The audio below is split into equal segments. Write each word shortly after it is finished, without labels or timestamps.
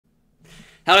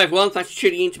Hello everyone, thanks for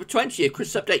tuning in to the 20th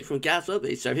Christmas update from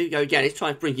GWV. So here we go again, it's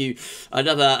time to bring you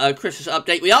another Christmas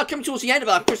update. We are coming towards the end of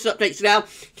our Christmas updates now,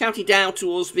 counting down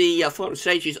towards the final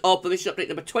stages of this update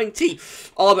number 20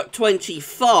 of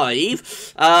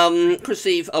 25. Christmas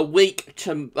Eve a week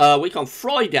on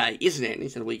Friday, isn't it?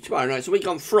 It's a week tomorrow, no, it's a week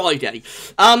on Friday.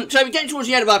 So we're getting towards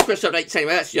the end of our Christmas updates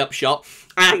anyway, that's the upshot.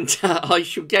 And I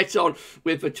shall get on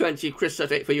with the 20th Christmas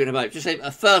update for you in a moment. Just say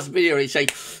a first video,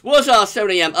 was our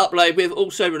 7 AM upload. We've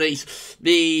also released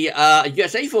the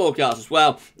USA forecast as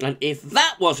well. And if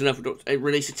that wasn't enough,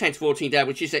 release a 10 to 14 day,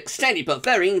 which is extended but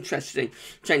very interesting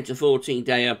 10 to 14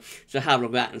 day. So have a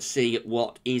look at that and see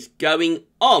what is going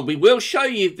on. We will show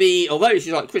you although this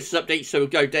is like Christmas update, so we'll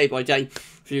go day by day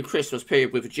for your Christmas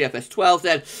period with the GFS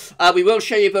 12Z. We will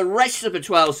show you the rest of the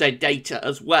 12Z data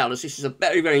as well, as this is a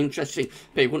very, very interesting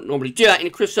period. Wouldn't normally do that in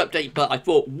a Christmas update, but I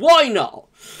thought, why not?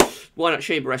 Why not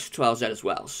show you the rest of 12Z as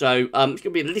well? So it's going to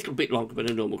be a little bit longer than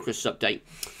a normal Christmas update.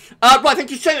 Right,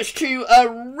 thank you so much to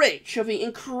Rich of the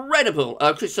incredible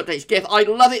Christmas Updates gift. I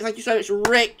love it. Thank you so much,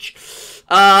 Rich.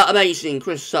 Amazing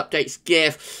Christmas Updates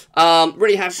gift.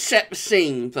 Really has set the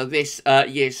scene for this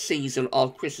year's season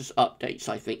of Christmas Updates,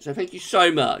 I think. So thank you so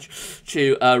much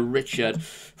to Richard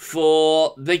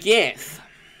for the gift.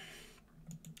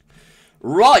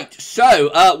 Right,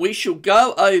 so we shall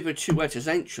go over to Wetter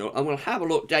Central and we'll have a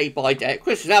look day by day at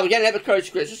Christmas. Now, we're getting ever closer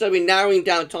to Christmas, so we're narrowing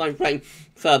down the time frame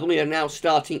further. We are now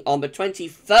starting on the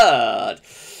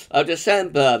 23rd of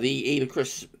December, the eve of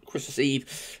Christmas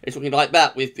Eve. It's looking like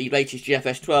that with the latest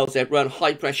GFS 12Z run.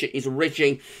 High pressure is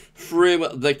ridging through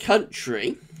the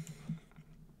country.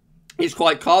 It's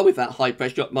quite cold with that high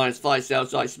pressure, up -5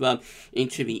 Celsius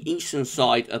into the eastern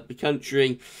side of the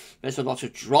country. There's a lot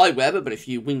of dry weather, but a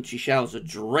few wintry showers are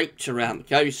draped around the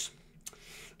coast.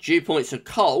 Dew points are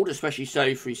cold, especially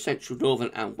so through central,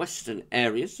 northern and western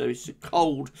areas. So it's a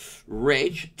cold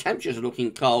ridge. Temperatures are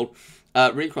looking cold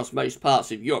really across most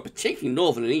parts of Europe, particularly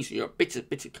northern and eastern Europe.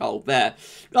 Bitter cold there.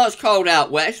 Not as cold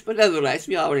out west, but nevertheless,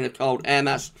 we are in a cold air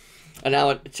mass. And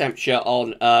our temperature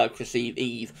on Christmas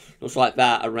Eve looks like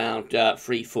that, around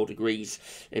 3-4 degrees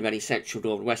in many central,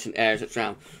 northern, western areas. It's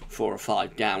around 4 or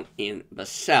 5 down in the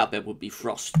south. There would be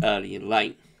frost early and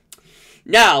late.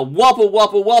 Now,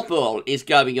 wobble is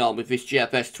going on with this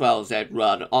GFS 12Z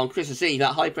run. On Christmas Eve,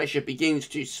 that high pressure begins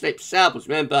to slip southwards.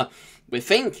 Remember, we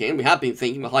have been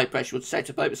thinking the high pressure would set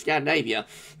up over Scandinavia.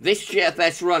 This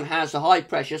GFS run has the high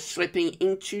pressure slipping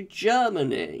into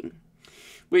Germany,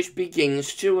 which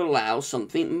begins to allow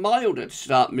something milder to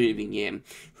start moving in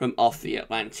from off the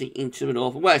Atlantic into the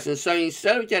north and west. And so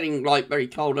instead of getting like very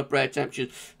cold upper air temperatures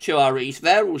to our east,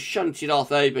 they're all shunted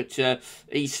off over to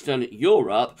Eastern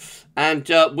Europe. And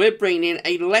we're bringing in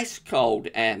a less cold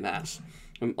air mass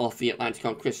from off the Atlantic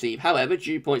on Christmas Eve. However,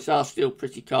 dew points are still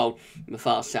pretty cold in the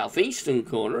far southeastern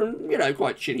corner and, you know,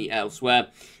 quite chilly elsewhere.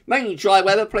 Mainly dry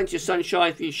weather, plenty of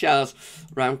sunshine, a few showers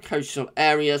around coastal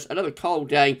areas. Another cold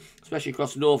day, especially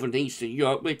across northern and eastern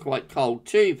Europe. We're quite cold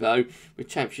too, though, with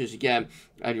temperatures again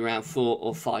only around 4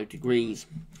 or 5 degrees.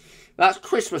 That's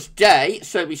Christmas Day,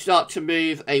 so we start to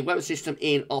move a weather system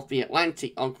in off the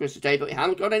Atlantic on Christmas Day, but we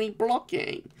haven't got any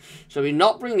blocking. So we're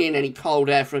not bringing in any cold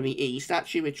air from the east.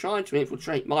 Actually, we're trying to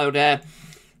infiltrate mild air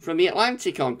from the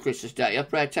Atlantic on Christmas Day.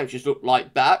 Upper air temperatures look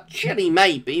like that. Chilly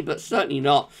maybe, but certainly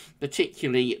not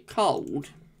particularly cold.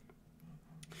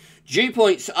 Dew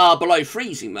points are below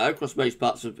freezing, though, across most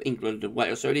parts of England and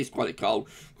Wales, so it is quite a cold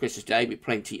Christmas Day with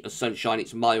plenty of sunshine.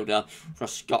 It's milder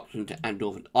across Scotland and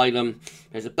Northern Ireland.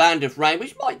 There's a band of rain,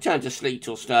 which might turn to sleet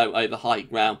or snow over high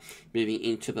ground, moving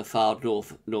into the far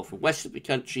north and west of the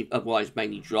country, otherwise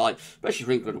mainly dry, especially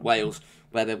for England and Wales,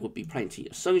 where there would be plenty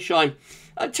of sunshine.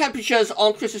 Temperatures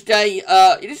on Christmas Day,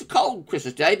 it is a cold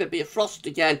Christmas Day, there'd be a frost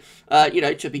again, you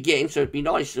know, to begin, so it'd be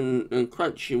nice and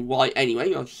crunchy and white anyway,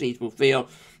 you know, seasonal feel.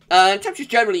 Temperatures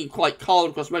generally quite cold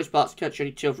across most parts of the country,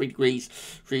 only 2 or 3 degrees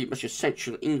for much of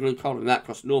central England, colder than that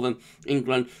across northern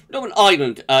England. Northern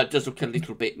Ireland does look a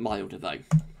little bit milder though.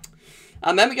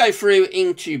 And then we go through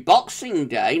into Boxing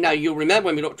Day. Now you'll remember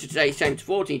when we looked at today's 10 to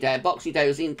 14 day, Boxing Day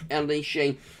was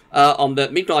unleashing on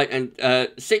the midnight and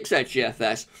 6 edge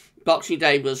GFS. Boxing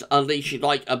Day was unleashing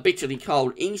like a bitterly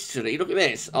cold easterly. Look at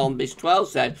this, on this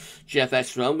 12Z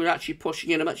GFS run, we're actually pushing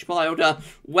in a much milder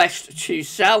west to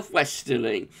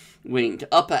southwesterly wind.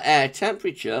 Upper air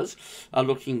temperatures are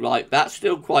looking like that.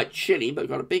 Still quite chilly, but we've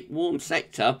got a big warm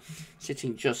sector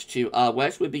sitting just to our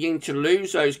west. We're beginning to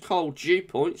lose those cold dew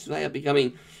points. They are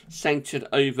becoming centred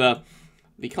over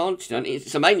the continent.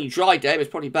 It's a mainly dry day. There's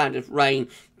probably a band of rain,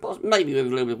 maybe with a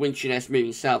little bit of wintriness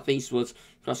moving southeastwards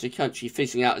across the country,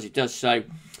 fizzing out as it does so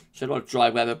So a lot of dry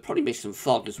weather, probably miss some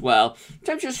fog as well.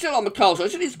 Temperatures still on the cold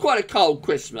side, so it's quite a cold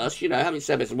Christmas. You know, having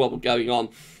said there's a wobble going on,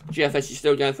 GFS is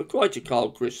still going for quite a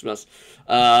cold Christmas.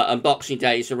 And Boxing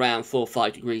Day is around 4 or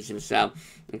 5 degrees in the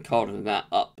south, and colder than that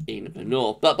up in the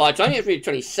north. But by the time you get through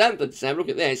the 27th of December, look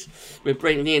at this, we're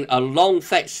bringing in a long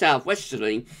fetch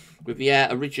southwesterly, with the air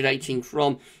originating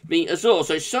from the Azores.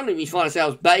 So suddenly we find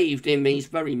ourselves bathed in these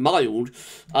very mild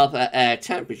upper air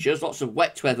temperatures. Lots of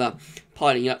wet weather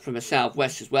piling up from the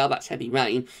southwest as well. That's heavy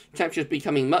rain. Temperatures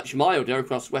becoming much milder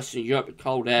across Western Europe, with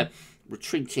cold air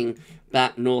retreating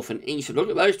back north and east. And look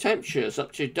at those temperatures,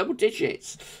 up to double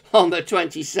digits on the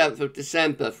 27th of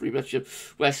December, pretty much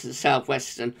of western,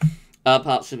 southwestern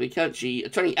parts of the country.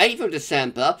 28th of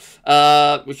December,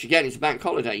 which again is a bank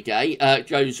holiday day,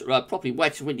 goes properly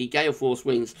wet and windy gale force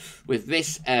winds with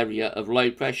this area of low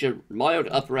pressure. Mild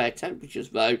upper air temperatures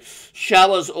though.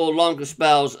 Showers or longer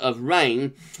spells of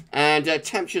rain, and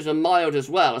temperatures are mild as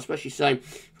well, especially so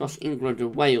across England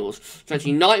and Wales.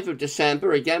 29th of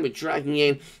December, again we're dragging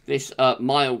in this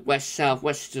mild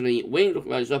west-southwesterly wind. Look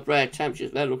at those upper air temperatures,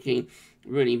 they're looking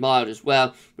really mild as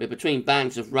well. We're between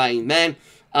bands of rain then.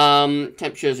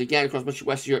 Temperatures again across much of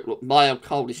West Europe look mild,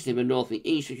 coldest in the north and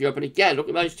east of Europe. And again, look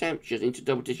at those temperatures into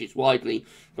double digits widely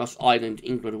across Ireland,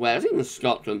 England, Wales. Even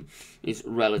Scotland is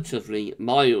relatively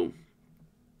mild.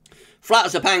 Flat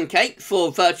as a pancake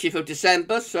for 30th of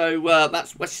December, so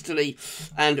that's westerly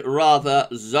and rather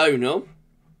zonal.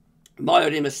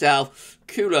 Mild in the south,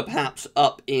 cooler perhaps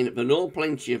up in the north,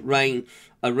 plenty of rain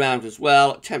around as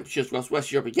well. Temperatures across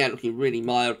West Europe again looking really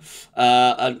mild.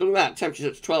 And look at that,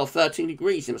 temperatures at 12, 13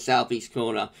 degrees in the southeast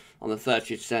corner on the 30th of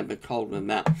December. Colder than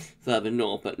that further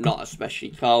north, but not especially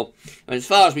cold. And as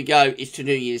far as we go, it's to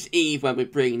New Year's Eve when we're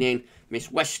bringing in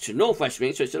this west to northwest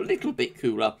wind, so it's a little bit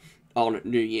cooler on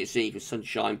New Year's Eve with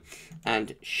sunshine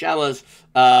and showers.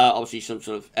 Obviously some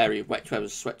sort of area of wet weather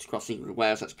swept across England and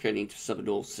Wales. That's currently into southern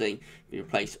North Sea, be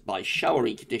replaced by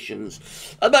showery conditions.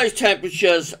 And those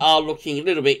temperatures are looking a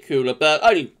little bit cooler, but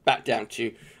only back down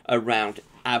to around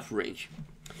average.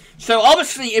 So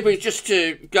obviously, if we were just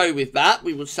to go with that,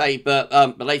 we would say that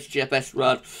the latest GFS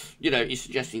run, you know, is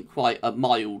suggesting quite a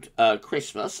mild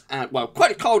Christmas, and well,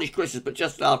 quite a coldish Christmas, but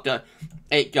just after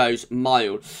it goes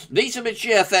mild. These are the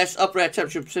GFS upper air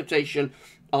temperature precipitation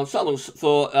ensembles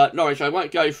for Norwich. I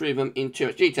won't go through them in too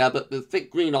much detail, but the thick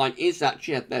green line is that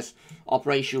GFS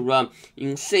operational run. You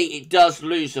can see it does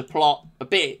lose the plot a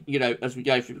bit, you know, as we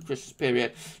go through the Christmas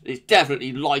period. It's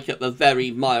definitely like at the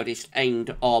very mildest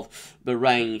end of the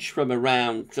range from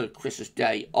around sort of Christmas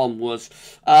Day onwards.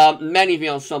 Many of the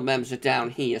ensemble members are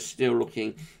down here still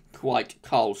looking quite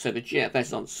cold, so the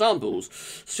GFS ensembles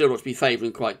still ought to be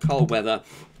favouring quite cold weather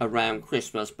around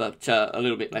Christmas, but a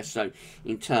little bit less so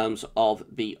in terms of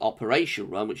the operational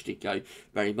run, which did go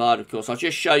very mild, of course. I'll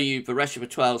just show you the rest of the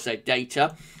 12Z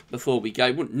data before we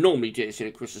go. Wouldn't normally do this in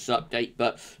a Christmas update,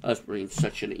 but as we're in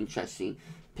such an interesting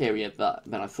period that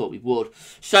I thought we would.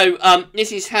 So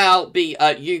this is how the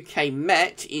UK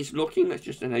Met is looking. Let's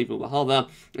just enable the hover.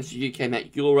 This is UK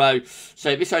Met Euro.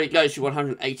 So this only goes to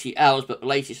 180 hours, but the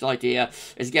latest idea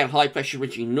is again high pressure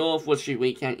ridging northwards through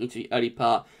weekend into the early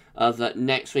part of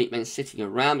next week, then sitting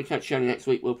around the country only next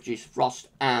week will produce frost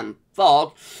and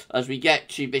fog. As we get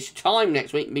to this time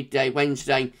next week, midday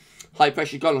Wednesday, high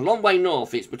pressure gone a long way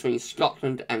north. It's between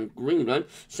Scotland and Greenland,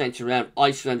 centred around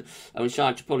Iceland, and we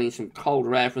started to pull in some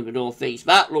colder air from the northeast.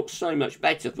 That looks so much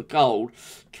better for cold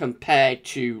compared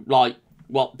to like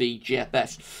what the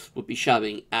GFS would be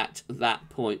showing at that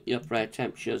point. The upper air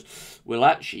temperatures will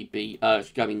actually be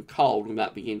going cold, and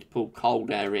that begin to pull cold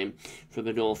air in from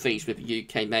the northeast with the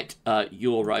UK Met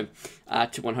Euro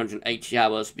to 180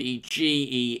 hours. The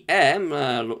GEM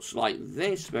looks like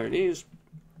this. There it is.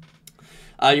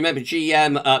 You remember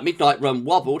GM midnight run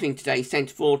wobbled in today's 10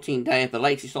 to 14 day. The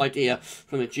latest idea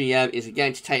from the GM is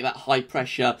again to take that high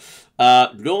pressure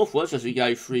northwards as we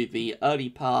go through the early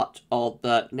part of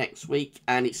next week,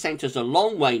 and it centres a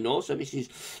long way north, so this is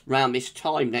around this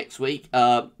time next week,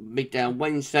 midday on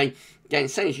Wednesday. Again,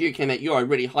 same as UK Met Euro,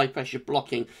 really high pressure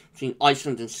blocking between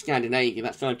Iceland and Scandinavia.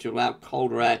 That's going to allow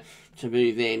colder air to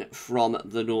move in from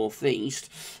the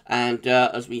northeast, and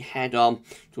as we head on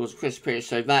towards the Christmas period,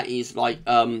 so that is like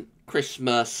Christmas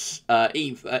Christmas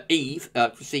Eve,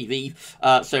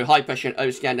 so high pressure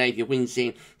over Scandinavia, winds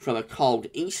in from a cold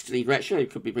easterly direction. It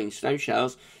could be bringing snow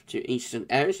showers to eastern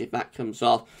areas if that comes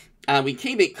off. And we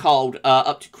keep it cold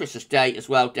up to Christmas Day as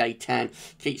well, day 10.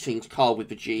 Keeps things cold with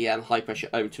the GM, high pressure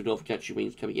over to north country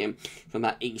winds coming in from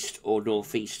that east or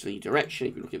northeasterly direction.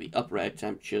 If you look at the upper air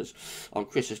temperatures on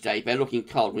Christmas Day, they're looking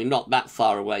cold. We're not that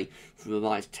far away from the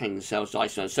 -10 Celsius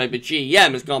Iceland. So the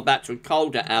GM has gone back to a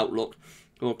colder outlook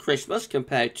for Christmas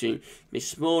compared to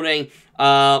this morning.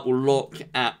 We'll look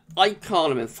at Icon,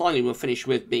 and then finally we'll finish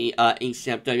with the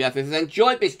ECMWF. If you've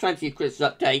enjoyed this 20th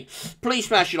Christmas update, please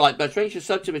smash your like button,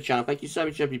 subscribe to the channel. Thank you so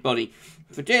much, everybody,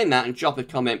 for doing that, and drop a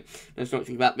comment. Let's not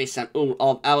think about this and all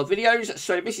of our videos.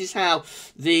 So this is how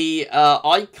the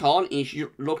Icon is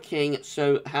looking.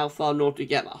 So how far north to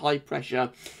get that high pressure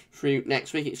through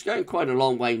next week? It's going quite a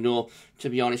long way north,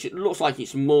 to be honest. It looks like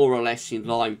it's more or less in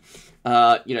line,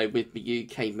 you know, with the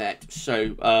UK Met.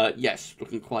 So, yes,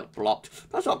 looking quite blocked.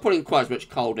 That's not putting quite as much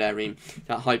cold air in,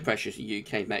 that high pressure as the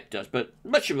UK Met does. But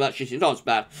much of that is not as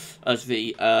bad as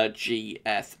the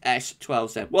GFS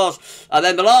 12Z was.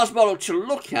 Then the last model to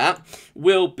look at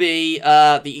will be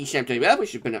the ECMWF,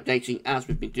 which has been updating as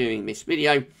we've been doing this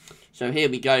video. So here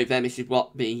we go then. This is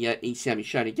what the ECM is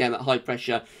showing again, that high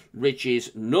pressure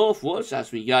ridges northwards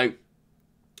as we go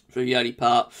through the early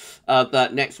part of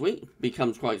next week.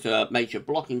 Becomes quite a major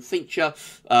blocking feature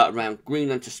around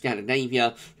Greenland to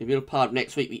Scandinavia. The middle part of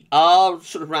next week, we are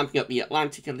sort of ramping up the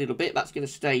Atlantic a little bit. That's going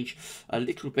to stage a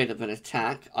little bit of an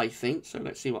attack, I think. So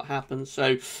let's see what happens.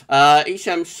 So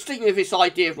ECM sticking with this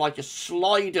idea of like a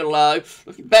slider low.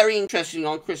 Looking very interesting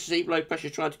on Christmas Eve. Low pressure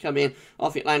trying to come in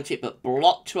off the Atlantic, but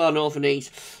blocked to our north and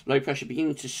east. Low pressure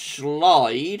beginning to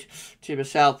slide to the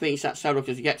southeast. That's how it looks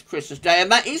as we get to Christmas Day. And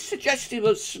that is suggestive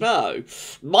of snow.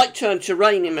 Might turn to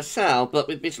rain in the south, but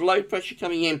with this low pressure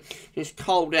coming in, this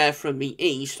cold air from the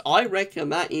east, I reckon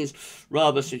that is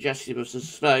rather suggestive of some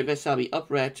snow. That's how the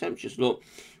upper air temperatures look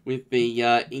with the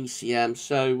ECM.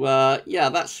 So, yeah,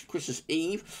 that's Christmas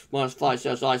Eve. -5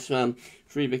 celsius ice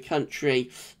through the country.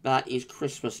 That is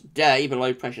Christmas Day. The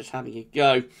low pressure's having a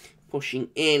go, pushing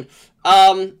in.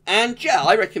 And yeah,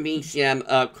 I reckon the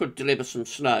ECM could deliver some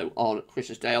snow on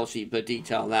Christmas Day. Obviously, the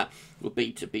detail of that will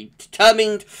be to be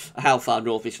determined. How far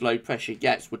north this low pressure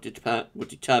gets would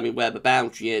determine where the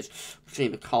boundary is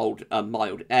between the cold and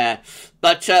mild air.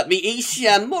 But the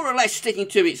ECM more or less sticking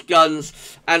to its guns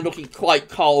and looking quite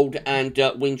cold and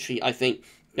wintry, I think,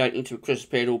 going into a Christmas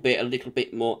period, albeit a little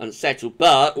bit more unsettled,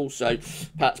 but also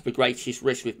perhaps the greatest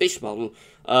risk with this model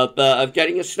of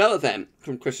getting a snow event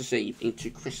from Christmas Eve into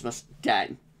Christmas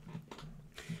Day.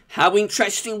 How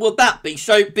interesting would that be?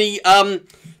 So the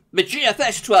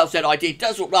GFS 12Z ID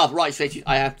does look rather isolated,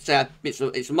 I have to say.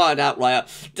 It's a mild outlier.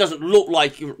 Doesn't look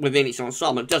like within its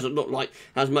ensemble. It doesn't look like it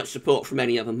has much support from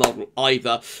any other model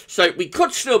either. So we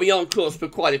could still be on course for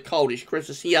quite a coldish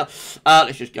Christmas here.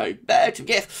 Let's just go there to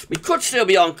GIF. We could still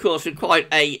be on course for quite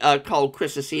a cold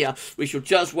Christmas here. We shall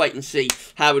just wait and see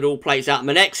how it all plays out.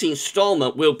 My next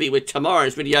installment will be with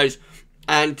tomorrow's videos.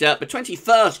 And the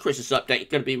 21st Christmas update is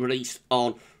going to be released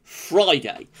on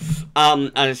Friday.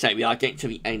 As I say, we are getting to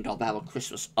the end of our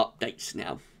Christmas updates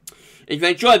now. If you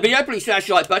enjoyed the video, please smash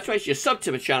the like button, make sure you sub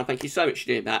to the channel. Thank you so much for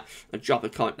doing that. And drop a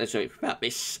comment let's know about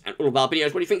this and all of our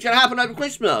videos. What do you think is going to happen over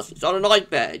Christmas? It's on a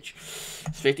knife edge.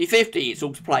 It's 50-50. It's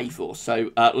all to play for.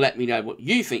 So let me know what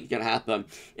you think is going to happen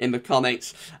in the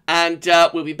comments. And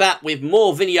we'll be back with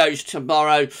more videos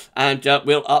tomorrow. And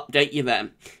we'll update you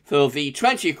then. For the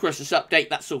 20th Christmas update,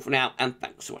 that's all for now. And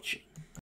thanks for watching.